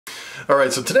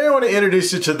Alright, so today I want to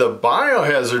introduce you to the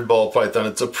Biohazard Ball Python.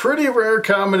 It's a pretty rare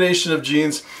combination of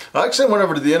genes. I actually went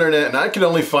over to the internet and I could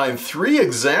only find 3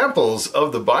 examples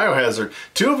of the Biohazard.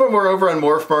 2 of them were over on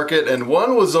Morph Market and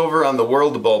 1 was over on the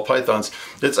World of Ball Pythons.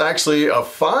 It's actually a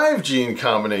 5 gene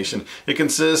combination. It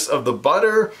consists of the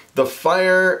butter, the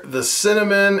fire, the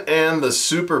cinnamon, and the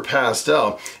super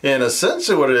pastel. And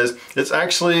essentially what it is, it's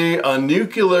actually a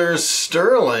nuclear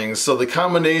sterling. So the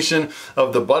combination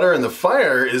of the butter and the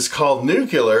fire is called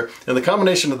nuclear, and the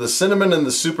combination of the cinnamon and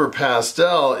the super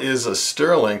pastel is a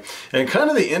sterling. And kind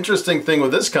of the interesting thing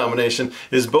with this combination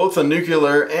is both the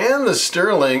nuclear and the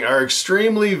sterling are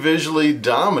extremely visually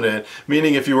dominant,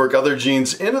 meaning if you work other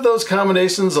genes into those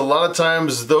combinations, a lot of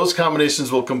times those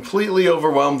combinations will completely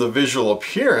overwhelm the visual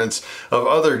appearance of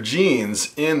other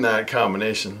genes in that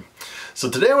combination. So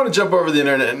today I want to jump over the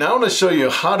internet and I want to show you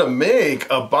how to make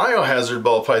a biohazard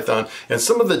ball python and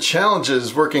some of the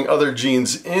challenges working other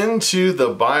genes into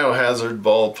the biohazard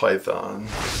ball python.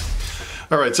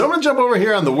 Alright, so I'm going to jump over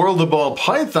here on the World of Ball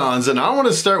Pythons and I want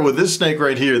to start with this snake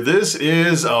right here. This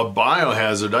is a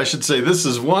biohazard. I should say this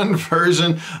is one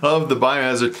version of the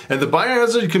biohazard. And the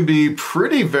biohazard can be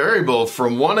pretty variable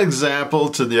from one example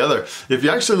to the other. If you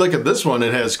actually look at this one,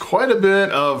 it has quite a bit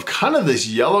of kind of this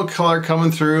yellow color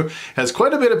coming through, has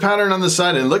quite a bit of pattern on the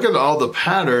side, and look at all the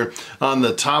pattern on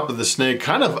the top of the snake,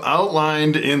 kind of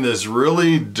outlined in this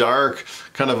really dark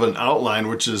kind of an outline,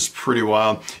 which is pretty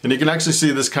wild. And you can actually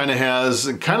see this kind of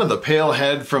has kind of the pale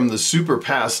head from the super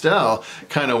pastel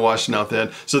kind of washing out the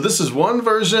head. So this is one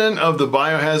version of the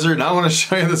biohazard, and I want to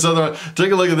show you this other one.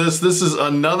 Take a look at this. This is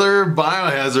another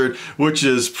biohazard, which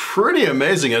is pretty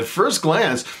amazing. At first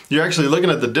glance, you're actually looking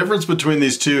at the difference between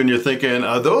these two and you're thinking,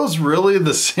 are those really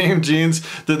the same genes?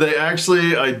 Did they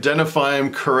actually identify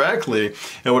them correctly?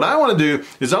 And what I want to do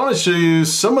is I want to show you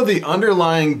some of the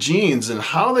underlying genes and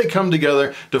how they come together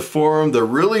to form the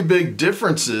really big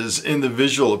differences in the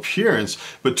visual appearance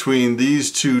between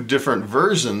these two different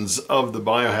versions of the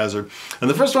biohazard. And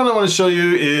the first one I want to show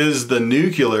you is the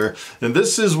nuclear, and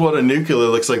this is what a nuclear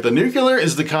looks like. The nuclear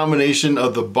is the combination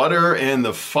of the butter and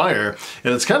the fire,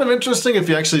 and it's kind of interesting if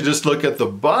you actually just look at the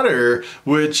butter,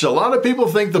 which a lot of people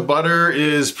think the butter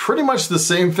is pretty much the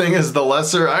same thing as the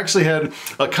lesser. I actually had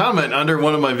a comment under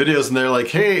one of my videos and they're like,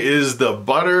 hey, is the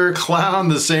butter clown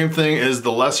the same thing as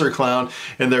the lesser clown?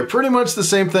 And they're pretty much the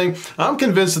same thing. I'm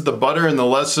convinced that the butter and the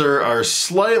lesser are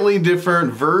slightly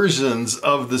different versions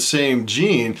of the same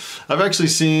gene. I've actually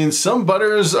seen some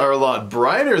butters are a lot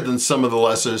brighter than some of the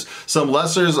lessers. Some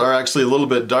lessers are actually a little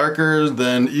bit darker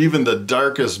than even the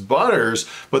darkest butters,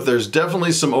 but there's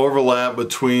definitely some overlap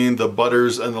between the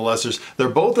butters and the lessers. They're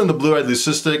both in the blue-eyed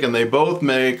leucistic and they both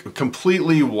make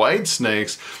completely white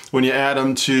snakes when you add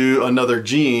them to another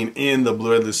gene in the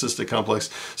blue-eyed leucistic complex.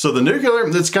 So the nuclear,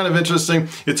 it's kind of interesting.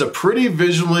 It's a pretty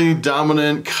visually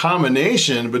dominant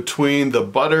combination between the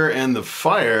butter and the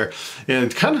fire.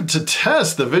 And kind of to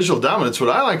test the visual dominance, what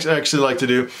I actually like to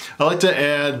do, I like to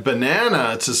add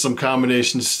banana to some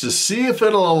combinations to see if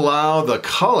it'll allow the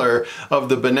color of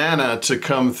the banana to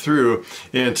come through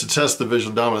and to test the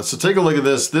visual dominance. So take a look at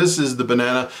this. This is the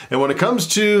banana. And when it comes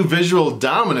to visual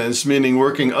dominance, meaning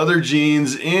working other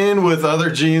genes in with other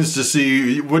genes to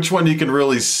see which one you can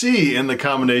really see in the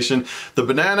combination, the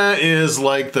banana is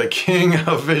like the king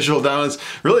of visual dominance.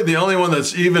 Really the only one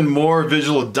that's even more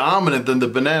visual dominant than the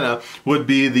banana would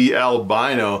be the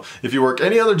albino. If you work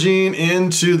any other gene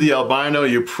into the albino,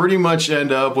 you pretty much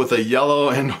end up with a yellow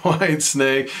and white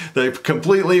snake that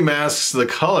completely masks the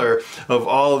color of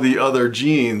all the other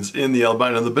genes in the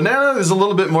albino. The banana is a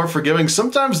little bit more forgiving.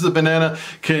 Sometimes the banana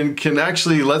can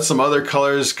actually let some other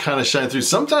colors kind of shine through.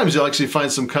 Sometimes you'll actually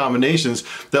find some combinations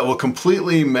that will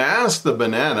completely mask the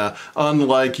banana,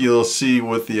 unlike you'll see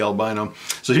with the albino.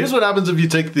 So here's what happens if you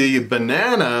take the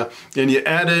banana and you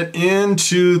add it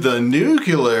into the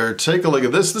nuclear. Take a look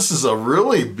at this. This is a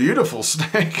really beautiful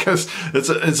snake because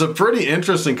it's a pretty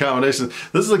interesting combination.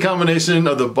 This is a combination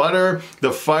of the butter,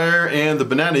 the fire, and the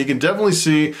banana. You can definitely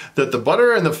see that the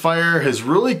butter and the fire has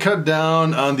really cut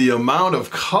down on the amount of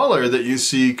color that you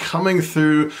see coming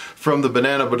through from the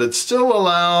banana, but it still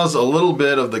allows a little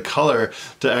bit of the color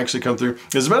to actually come through.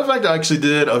 As a matter of fact, I actually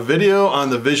did a video on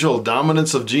the visual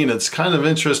dominance of gene. It's kind of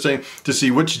interesting to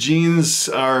see which genes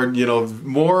are, you know,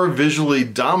 more visually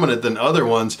dominant than other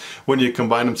ones when you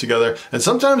combine them together. And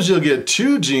sometimes you'll get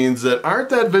 2 genes that aren't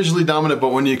that visually dominant, but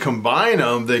when you combine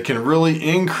them, they can really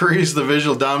increase the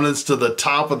visual dominance to the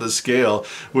top of the scale,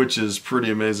 which is pretty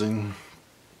amazing.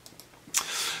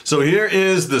 So here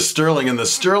is the sterling, and the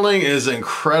sterling is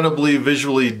incredibly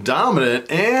visually dominant,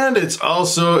 and it's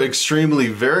also extremely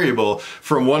variable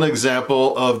from one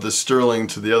example of the sterling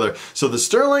to the other. So the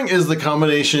sterling is the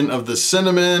combination of the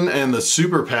cinnamon and the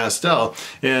super pastel,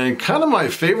 and kind of my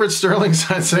favorite sterlings,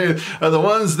 I'd say, are the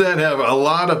ones that have a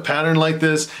lot of pattern like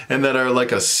this and that are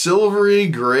like a silvery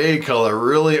gray color.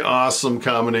 Really awesome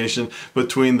combination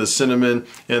between the cinnamon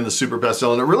and the super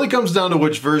pastel, and it really comes down to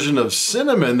which version of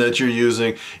cinnamon that you're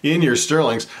using in your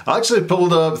sterlings. I actually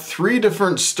pulled up 3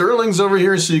 different sterlings over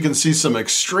here so you can see some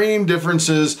extreme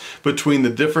differences between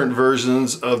the different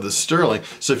versions of the sterling.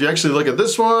 So if you actually look at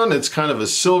this one, it's kind of a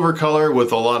silver color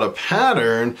with a lot of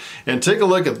pattern, and take a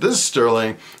look at this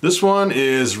sterling. This one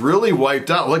is really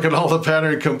wiped out. Look at all the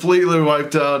pattern completely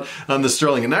wiped out on the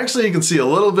sterling, and actually you can see a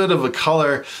little bit of a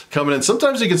color coming in.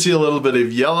 Sometimes you can see a little bit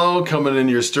of yellow coming in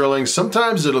your sterling.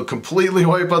 Sometimes it'll completely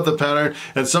wipe out the pattern,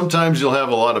 and sometimes you'll have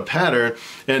a lot of pattern.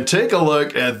 And take a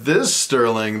look at this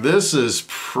sterling. This is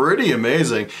pretty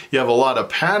amazing. You have a lot of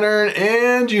pattern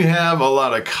and you have a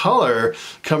lot of color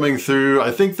coming through.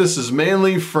 I think this is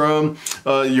mainly from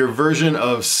your version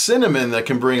of cinnamon that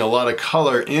can bring a lot of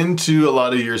color into a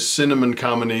lot of your cinnamon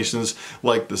combinations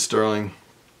like the sterling.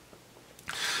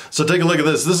 So take a look at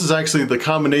this. This is actually the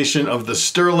combination of the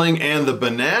sterling and the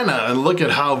banana, and look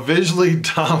at how visually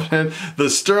dominant the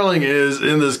sterling is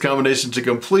in this combination to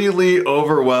completely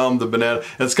overwhelm the banana.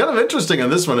 And it's kind of interesting on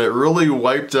this one. It really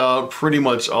wiped out pretty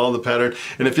much all the pattern.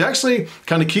 And if you actually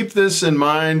kind of keep this in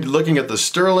mind, looking at the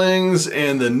sterlings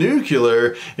and the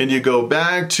nuclear, and you go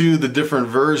back to the different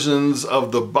versions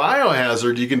of the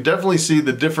Biohazard, you can definitely see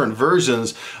the different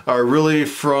versions are really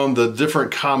from the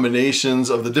different combinations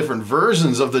of the different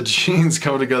versions of the genes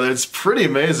coming together. It's pretty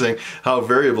amazing how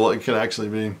variable it can actually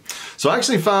be. So I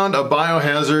actually found a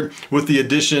Biohazard with the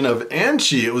addition of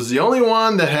Enchi. It was the only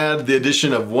one that had the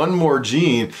addition of one more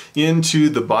gene into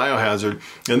the Biohazard.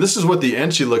 And this is what the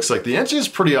Enchi looks like. The Enchi is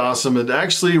pretty awesome. It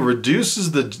actually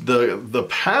reduces the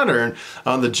pattern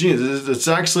on the genes. It's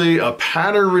actually a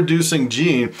pattern reducing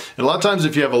gene. And a lot of times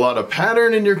if you have a lot of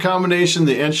pattern in your combination,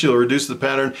 the Enchi will reduce the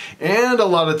pattern. And a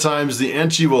lot of times the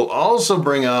Enchi will also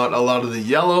bring out a lot of the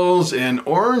yellows and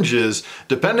oranges.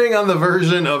 Depending on the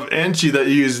version of Enchi that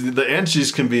you use, the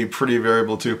Enchis can be pretty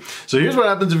variable too. So here's what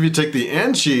happens if you take the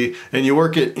Enchi and you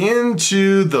work it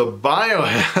into the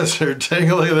Biohazard. Take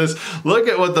a look at this. Look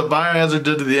at what the Biohazard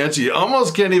did to the Enchi. You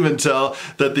almost can't even tell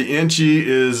that the Enchi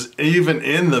is even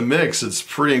in the mix. It's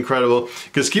pretty incredible.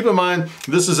 Because keep in mind,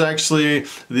 this is actually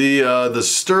the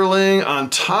sterling on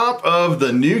top of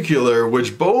the nuclear,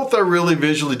 which both are really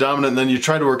visually dominant. And then you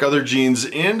try to work other genes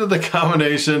into the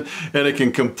combination and it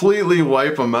can completely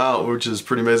wipe them out, which is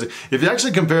pretty amazing. If you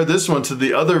actually compare this one to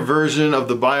the other version of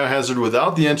the Biohazard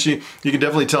without the Enchi, you can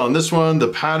definitely tell on this one the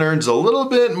pattern's a little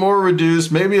bit more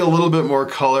reduced, maybe a little bit more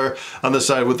color on the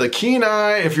side. With the keen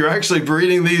eye, if you're actually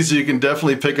breeding these, you can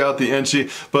definitely pick out the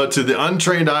Enchi, but to the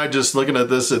untrained eye, just looking at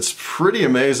this, it's pretty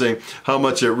amazing how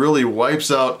much it really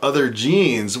wipes out other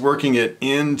genes, working it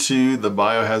into the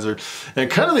Biohazard. And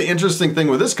kind of the interesting thing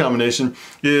with this combination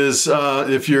is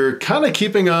if you're kind of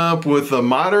keeping up with the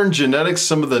modern genetics,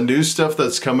 some of the new stuff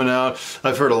that's coming out,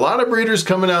 I've heard a lot of breeders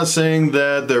coming out saying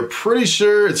that they're pretty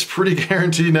sure, it's pretty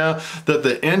guaranteed now, that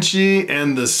the Enchi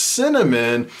and the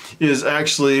cinnamon is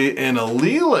actually an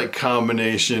allelic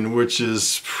combination, which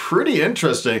is pretty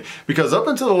interesting because up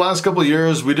until the last couple of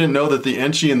years, we didn't know that the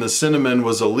Enchi and the cinnamon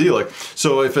was allelic.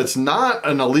 So if it's not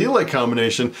an allelic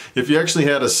combination, if you actually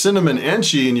had a cinnamon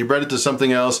Enchi and you bred it to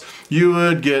something else, you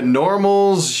would get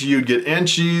normals, you'd get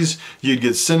Enchis, you'd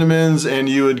get cinnamons, and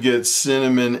you would get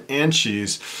cinnamon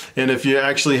Enchis. And if you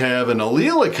actually have an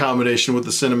allelic combination with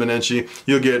the cinnamon Enchi,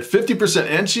 you'll get 50%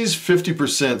 Enchis,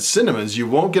 50% cinnamons. You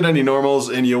won't get any normals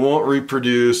and you won't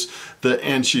reproduce the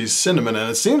Enchi cinnamon. And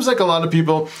it seems like a lot of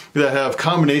people that have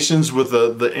combinations with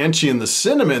the Enchi and the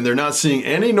cinnamon, they're not seeing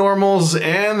any normals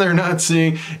and they're not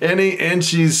seeing any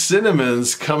Enchi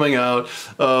cinnamons coming out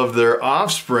of their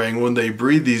offspring when they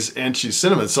breed these Enchi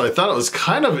cinnamons. So I thought it was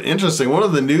kind of interesting. One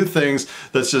of the new things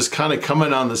that's just kind of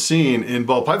coming on the scene in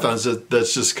Ball Pythons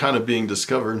that's just kind of being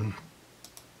discovered.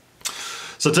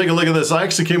 So take a look at this. I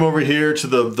actually came over here to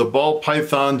the Ball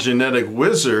Python genetic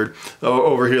wizard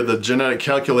over here, the genetic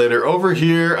calculator over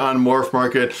here on Morph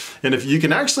Market. And if you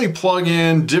can actually plug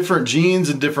in different genes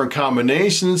and different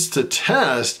combinations to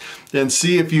test and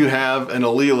see if you have an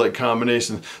allelic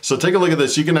combination. So take a look at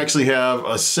this. You can actually have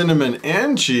a cinnamon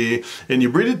enchi, and you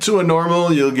breed it to a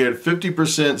normal, you'll get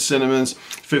 50% cinnamons,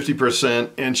 50%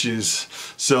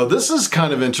 enchis. So this is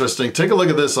kind of interesting. Take a look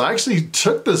at this. I actually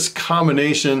took this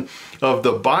combination of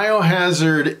the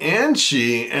Biohazard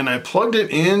enchi and I plugged it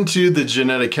into the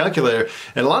genetic calculator.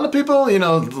 And a lot of people, you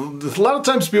know, a lot of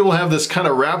times people have this kind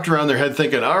of wrapped around their head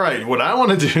thinking, all right, what I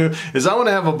want to do is I want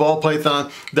to have a ball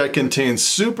python that contains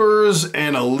supers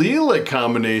and allelic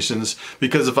combinations,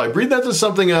 because if I breed that to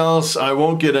something else, I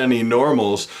won't get any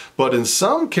normals. But in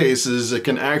some cases, it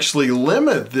can actually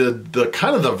limit the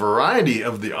kind of the variety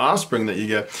of the offspring that you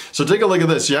get. So take a look at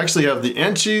this. You actually have the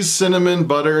enchi, cinnamon,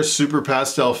 butter, super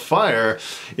pastel, fire.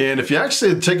 And if you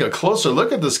actually take a closer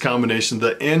look at this combination,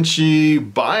 the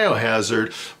enchi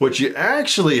Biohazard, what you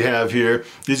actually have here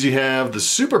is you have the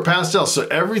super pastel, so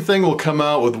everything will come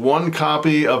out with one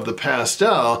copy of the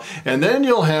pastel, and then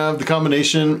you'll have the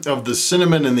combination of the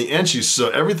cinnamon and the enchi, so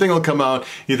everything will come out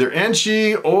either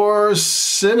enchi or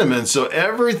cinnamon, so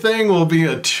everything will be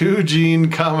a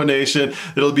 2-gene combination.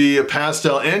 It'll be a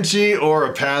pastel enchi or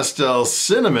a pastel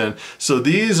cinnamon. So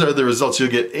these are the results. You'll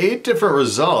get 8 different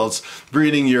results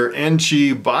breeding your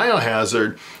enchi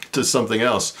Biohazard to something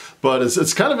else. But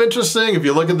it's kind of interesting. If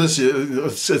you look at this,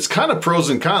 it's kind of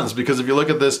pros and cons, because if you look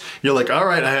at this, you're like, all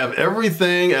right, I have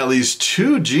everything, at least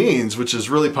 2 genes, which is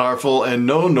really powerful, and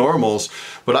no normals.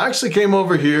 But I actually came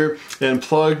over here and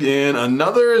plugged in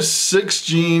another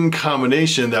 6-gene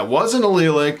combination that wasn't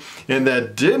allelic and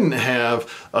that didn't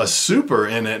have a super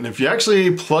in it. And if you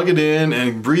actually plug it in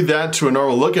and breed that to a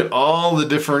normal, look at all the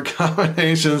different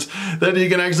combinations that you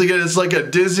can actually get. It's like a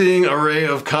dizzying array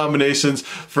of combinations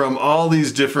from all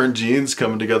these different genes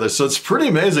coming together. So it's pretty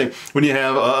amazing when you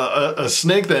have a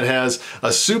snake that has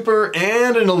a super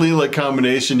and an allelic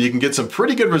combination. You can get some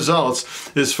pretty good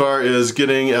results as far as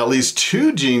getting at least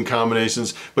 2 gene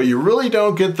combinations, but you really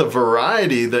don't get the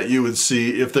variety that you would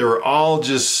see if they were all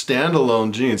just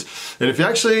standalone genes. And if you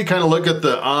actually kind of look at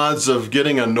the odds of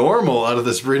getting a normal out of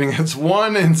this breeding, it's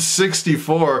 1 in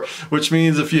 64, which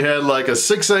means if you had like a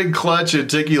 6-egg clutch, it'd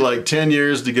take you like 10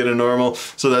 years to get a normal.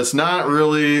 So that's not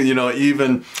really, you know,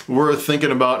 even worth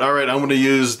thinking about, all right, I'm going to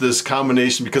use this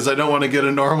combination because I don't want to get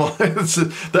a normal.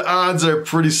 The odds are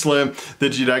pretty slim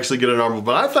that you'd actually get a normal.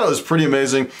 But I thought it was pretty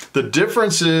amazing, the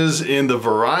differences in the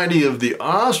variety of the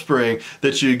offspring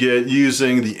that you get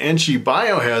using the enchi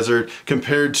Biohazard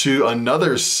compared to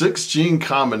another 6-gene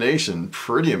combination.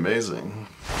 Pretty amazing.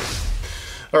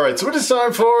 All right, so it is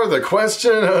time for the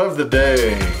question of the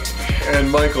day.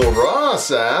 And Michael Ross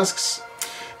asks,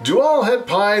 do all het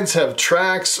pieds have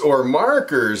tracks or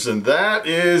markers? And that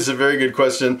is a very good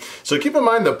question. So keep in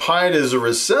mind the pied is a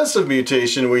recessive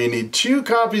mutation where you need 2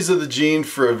 copies of the gene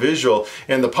for a visual.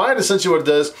 And the pied, essentially what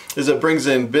it does is it brings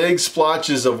in big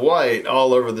splotches of white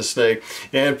all over the snake.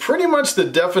 And pretty much the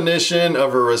definition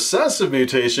of a recessive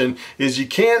mutation is you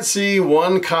can't see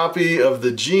 1 copy of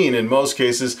the gene in most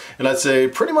cases. And I'd say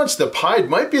pretty much the pied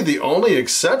might be the only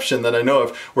exception that I know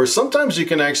of, where sometimes you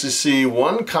can actually see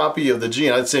 1 copy of the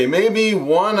gene. I'd say maybe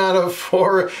 1 out of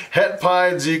 4 het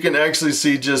pieds you can actually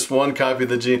see just 1 copy of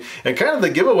the gene. And kind of the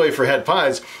giveaway for het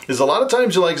pieds is a lot of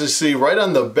times you'll actually see right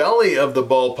on the belly of the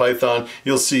Bol Python,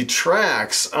 you'll see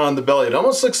tracks on the belly. It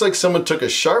almost looks like someone took a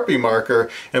Sharpie marker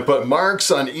and put marks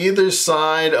on either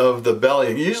side of the belly.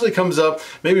 It usually comes up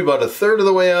maybe about 1/3 of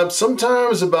the way up,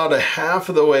 sometimes about 1/2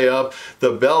 of the way up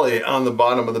the belly on the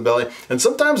bottom of the belly. And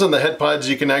sometimes on the het pieds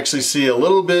you can actually see a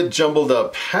little bit jumbled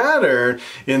up pattern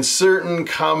in certain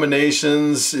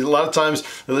combinations. A lot of times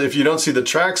if you don't see the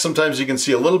tracks, sometimes you can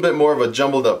see a little bit more of a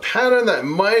jumbled up pattern that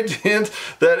might hint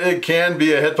that it can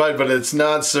be a het pied, but it's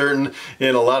not certain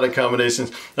in a lot of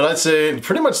combinations. And I'd say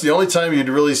pretty much the only time you'd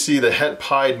really see the het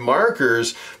pied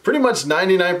markers, pretty much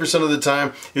 99% of the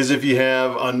time, is if you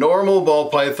have a normal ball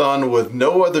python with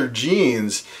no other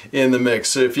genes in the mix.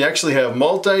 So if you actually have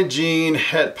multi-gene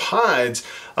het pieds,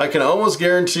 I can almost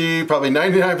guarantee probably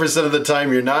 99% of the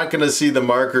time you're not going to see the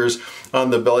markers on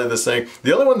the belly of this thing.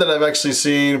 The only one that I've actually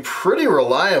seen pretty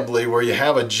reliably where you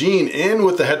have a gene in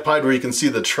with the het pied where you can see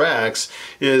the tracks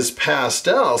is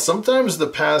pastel. Sometimes the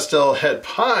pastel het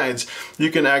pieds you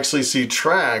can actually see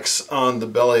tracks on the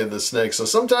belly of the snake. So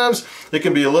sometimes it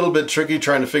can be a little bit tricky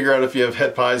trying to figure out if you have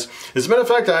het pieds. As a matter of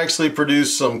fact, I actually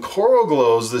produced some coral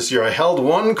glows this year. I held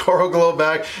one coral glow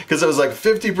back because it was like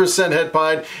 50% het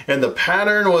pied, and the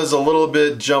pattern pattern was a little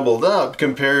bit jumbled up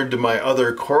compared to my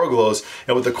other coral glows.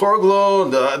 And with the coral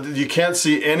glow, you can't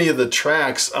see any of the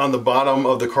tracks on the bottom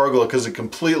of the coral glow because it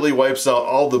completely wipes out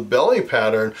all the belly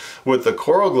pattern with the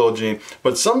coral glow gene.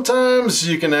 But sometimes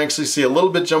you can actually see a little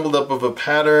bit jumbled up of a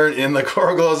pattern in the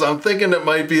coral glows. I'm thinking it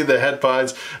might be the head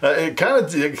pies. It kind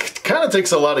of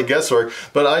takes a lot of guesswork,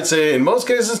 but I'd say in most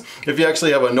cases, if you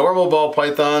actually have a normal ball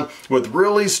python with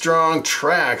really strong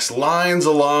tracks, lines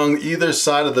along either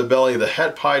side of the belly, the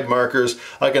het pied markers,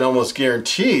 I can almost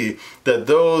guarantee that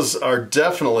those are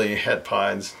definitely het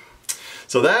pieds.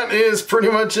 So that is pretty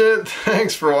much it.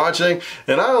 Thanks for watching,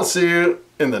 and I will see you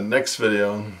in the next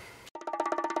video.